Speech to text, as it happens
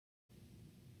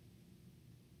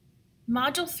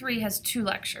Module 3 has 2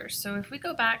 lectures, so if we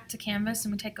go back to Canvas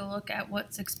and we take a look at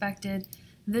what's expected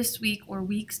this week or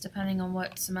weeks, depending on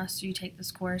what semester you take this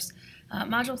course,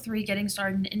 Module 3, Getting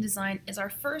Started in InDesign, is our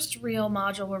first real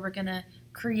module where we're going to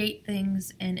create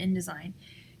things in InDesign.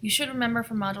 You should remember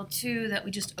from Module 2 that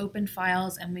we just opened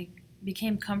files and we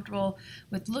became comfortable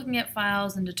with looking at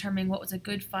files and determining what was a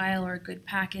good file or a good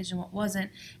package and what wasn't.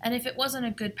 And if it wasn't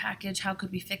a good package, how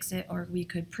could we fix it? Or we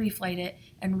could pre-flight it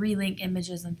and relink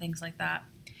images and things like that.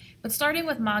 But starting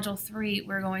with Module 3,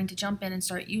 we're going to jump in and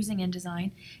start using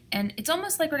InDesign. And it's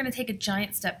almost like we're going to take a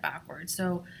giant step backwards.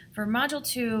 So for Module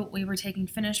 2, we were taking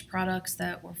finished products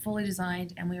that were fully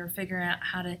designed and we were figuring out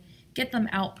how to get them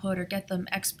output or get them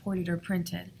exported or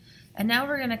printed. And now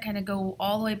we're going to kind of go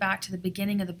all the way back to the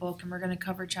beginning of the book, and we're going to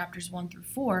cover chapters 1 through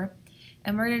 4.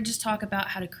 And we're going to just talk about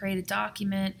how to create a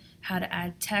document, how to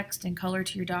add text and color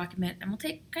to your document, and we'll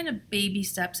take kind of baby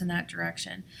steps in that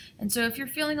direction. And so if you're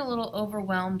feeling a little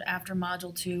overwhelmed after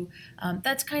Module 2,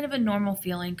 that's kind of a normal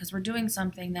feeling because we're doing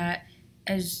something that,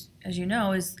 as you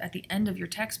know, is at the end of your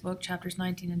textbook, chapters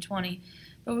 19 and 20.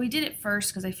 But we did it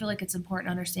first because I feel like it's important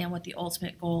to understand what the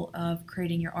ultimate goal of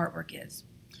creating your artwork is.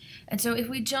 And so if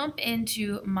we jump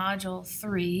into Module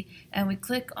 3 and we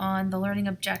click on the learning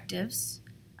objectives,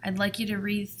 I'd like you to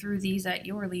read through these at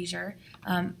your leisure.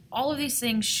 All of these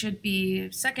things should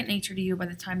be second nature to you by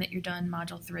the time that you're done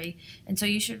Module 3. And so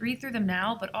you should read through them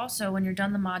now, but also when you're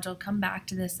done the module, come back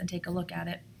to this and take a look at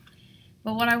it.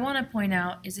 But what I want to point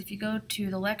out is if you go to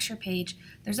the lecture page,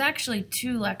 there's actually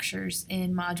 2 lectures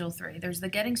in Module 3. There's the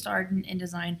Getting Started in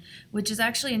InDesign, which is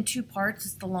actually in 2 parts.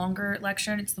 It's the longer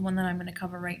lecture, and it's the one that I'm going to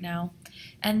cover right now.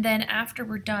 And then after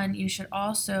we're done, you should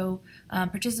also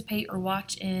participate or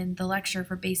watch in the lecture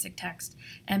for basic text.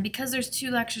 And because there's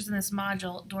 2 lectures in this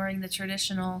module, during the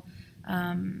traditional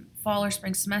fall or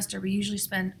spring semester, we usually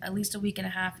spend at least a week and a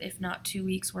half, if not 2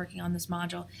 weeks, working on this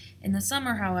module. In the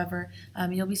summer, however,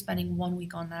 you'll be spending 1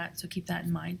 week on that, so keep that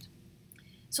in mind.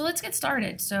 So let's get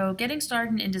started. So getting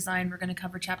started in InDesign, we're going to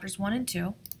cover chapters 1 and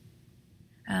 2.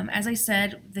 As I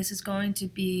said, this is going to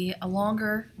be a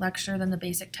longer lecture than the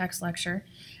basic text lecture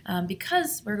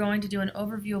because we're going to do an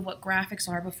overview of what graphics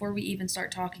are before we even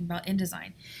start talking about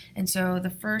InDesign. And so the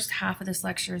first half of this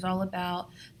lecture is all about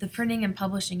the printing and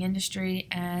publishing industry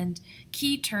and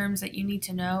key terms that you need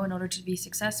to know in order to be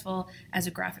successful as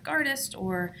a graphic artist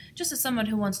or just as someone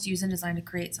who wants to use InDesign to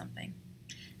create something.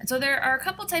 And so there are a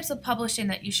couple types of publishing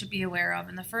that you should be aware of,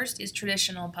 and the first is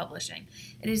traditional publishing.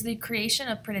 It is the creation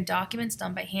of printed documents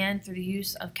done by hand through the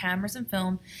use of cameras and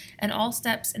film, and all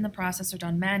steps in the process are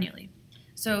done manually.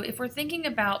 So if we're thinking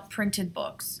about printed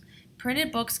books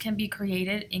can be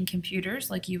created in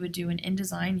computers like you would do in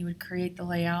InDesign. You would create the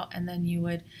layout and then you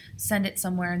would send it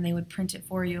somewhere and they would print it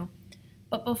for you.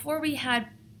 But before we had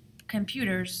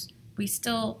computers, we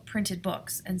still printed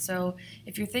books. And so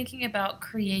if you're thinking about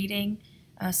creating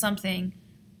something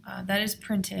that is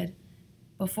printed,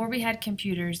 before we had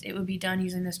computers, it would be done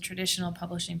using this traditional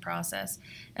publishing process.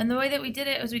 And the way that we did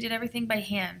it was we did everything by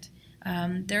hand.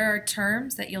 There are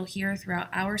terms that you'll hear throughout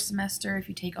our semester. If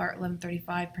you take Art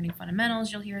 1135 Printing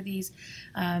Fundamentals, you'll hear these.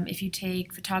 If you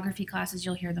take photography classes,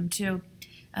 you'll hear them too.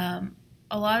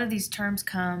 A lot of these terms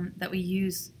that we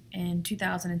use in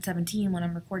 2017 when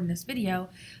I'm recording this video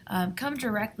come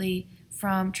directly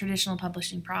from traditional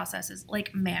publishing processes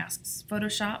like masks.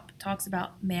 Photoshop talks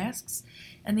about masks,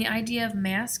 and the idea of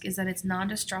mask is that it's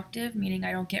non-destructive, meaning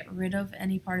I don't get rid of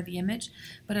any part of the image,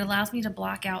 but it allows me to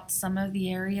block out some of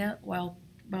the area while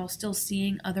still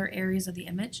seeing other areas of the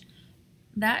image.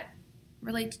 That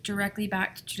relates directly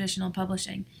back to traditional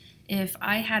publishing. If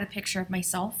I had a picture of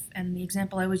myself, and the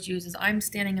example I always use is I'm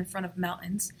standing in front of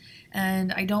mountains,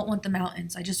 and I don't want the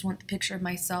mountains, I just want the picture of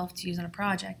myself to use in a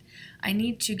project. I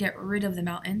need to get rid of the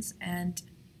mountains, and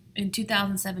in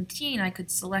 2017 I could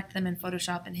select them in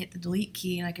Photoshop and hit the delete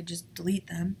key and I could just delete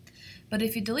them. But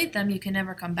if you delete them, you can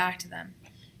never come back to them.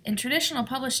 In traditional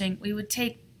publishing, we would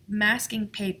take masking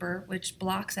paper, which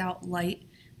blocks out light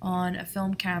on a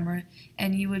film camera,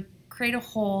 and you would create a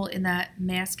hole in that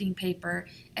masking paper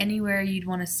anywhere you'd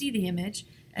want to see the image,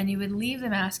 and you would leave the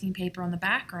masking paper on the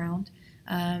background,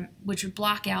 which would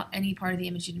block out any part of the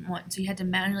image you didn't want. So you had to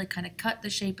manually kind of cut the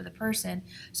shape of the person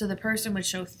so the person would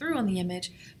show through on the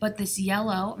image, but this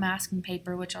yellow masking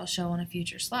paper, which I'll show on a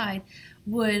future slide,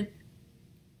 would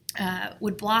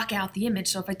block out the image.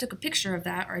 So if I took a picture of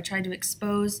that or I tried to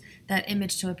expose that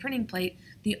image to a printing plate,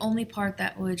 the only part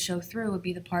that would show through would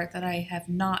be the part that I have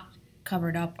not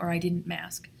covered up or I didn't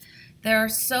mask. There are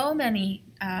so many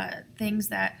things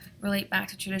that relate back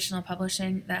to traditional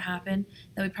publishing that happen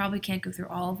that we probably can't go through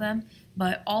all of them,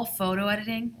 but all photo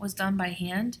editing was done by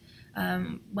hand.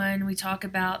 When we talk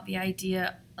about the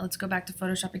idea, let's go back to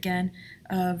Photoshop again,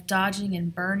 of dodging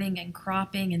and burning and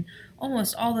cropping and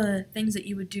almost all the things that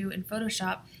you would do in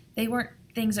Photoshop, they weren't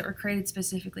things that were created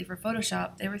specifically for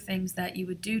Photoshop. They were things that you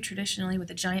would do traditionally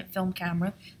with a giant film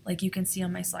camera, like you can see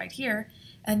on my slide here,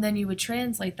 and then you would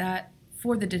translate that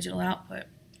for the digital output.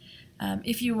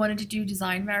 If you wanted to do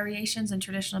design variations in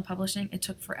traditional publishing, it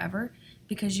took forever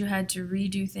because you had to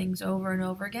redo things over and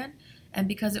over again. And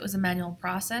because it was a manual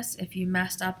process, if you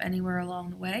messed up anywhere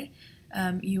along the way,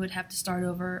 you would have to start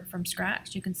over from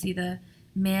scratch. You can see the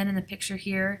man in the picture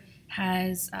here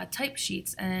has type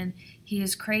sheets, and he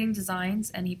is creating designs,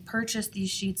 and he purchased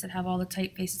these sheets that have all the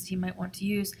typefaces he might want to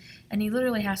use, and he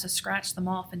literally has to scratch them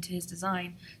off into his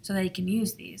design so that he can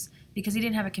use these. Because he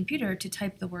didn't have a computer to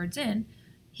type the words in,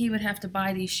 he would have to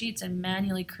buy these sheets and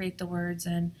manually create the words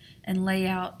and lay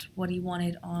out what he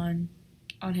wanted on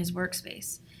his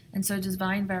workspace. And so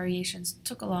design variations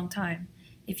took a long time.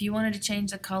 If you wanted to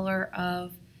change the color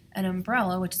of an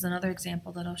umbrella, which is another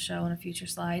example that I'll show in a future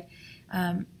slide,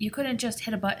 you couldn't just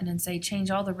hit a button and say change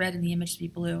all the red in the image to be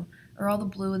blue, or all the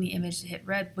blue in the image to hit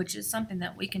red, which is something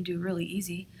that we can do really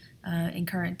easy in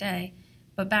current day.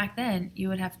 But back then, you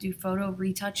would have to do photo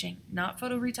retouching, not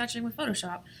photo retouching with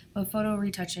Photoshop, but photo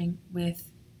retouching with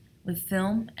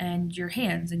film and your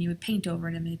hands, and you would paint over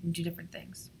an image and do different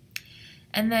things.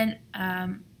 And then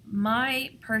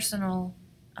my personal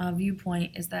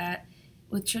viewpoint is that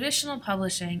with traditional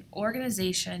publishing,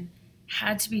 organization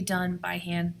had to be done by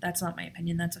hand. That's not my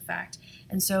opinion, that's a fact.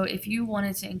 And so if you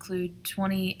wanted to include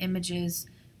 20 images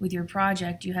with your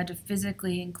project, you had to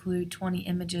physically include 20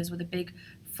 images with a big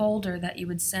folder that you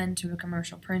would send to a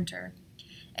commercial printer.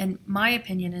 And my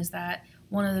opinion is that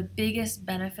one of the biggest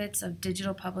benefits of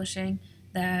digital publishing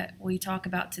that we talk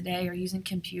about today, or using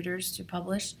computers to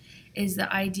publish, is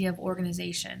the idea of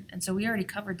organization. And so we already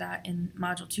covered that in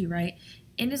Module 2, right?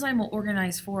 InDesign will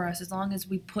organize for us as long as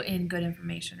we put in good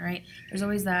information, right? There's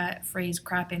always that phrase,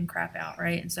 crap in, crap out,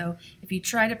 right? And so if you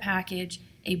try to package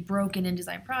a broken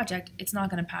InDesign project, it's not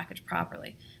going to package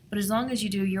properly. But as long as you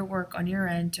do your work on your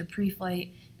end to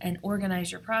pre-flight and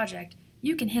organize your project,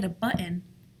 you can hit a button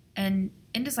and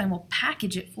InDesign will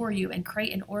package it for you and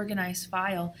create an organized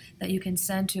file that you can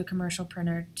send to a commercial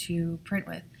printer to print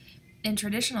with. In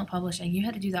traditional publishing, you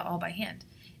had to do that all by hand.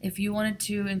 If you wanted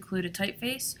to include a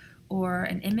typeface or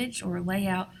an image or a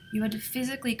layout, you had to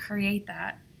physically create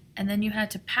that, and then you had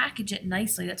to package it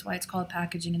nicely. That's why it's called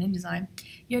packaging in InDesign.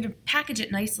 You had to package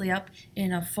it nicely up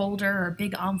in a folder or a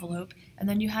big envelope, and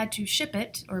then you had to ship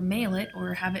it or mail it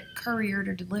or have it couriered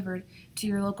or delivered to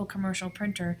your local commercial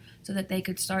printer so that they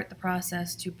could start the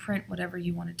process to print whatever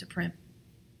you wanted to print.